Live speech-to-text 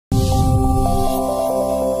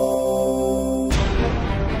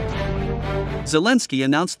Zelensky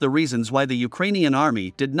announced the reasons why the Ukrainian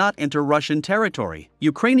army did not enter Russian territory.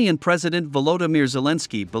 Ukrainian President Volodymyr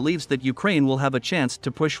Zelensky believes that Ukraine will have a chance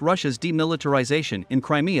to push Russia's demilitarization in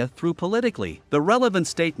Crimea through politically. The relevant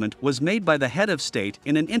statement was made by the head of state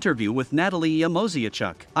in an interview with Natalia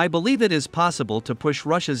Mozyachuk. I believe it is possible to push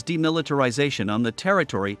Russia's demilitarization on the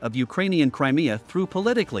territory of Ukrainian Crimea through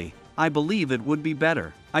politically. I believe it would be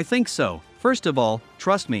better. I think so. First of all,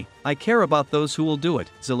 trust me, I care about those who will do it,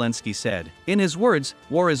 Zelensky said. In his words,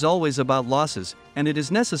 war is always about losses, and it is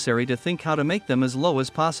necessary to think how to make them as low as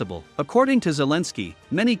possible. According to Zelensky,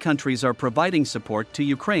 many countries are providing support to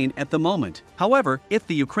Ukraine at the moment. However, if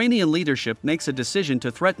the Ukrainian leadership makes a decision to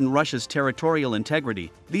threaten Russia's territorial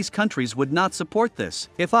integrity, these countries would not support this.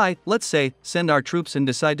 If I, let's say, send our troops and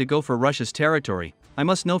decide to go for Russia's territory, I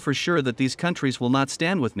must know for sure that these countries will not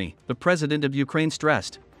stand with me, the president of Ukraine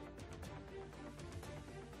stressed.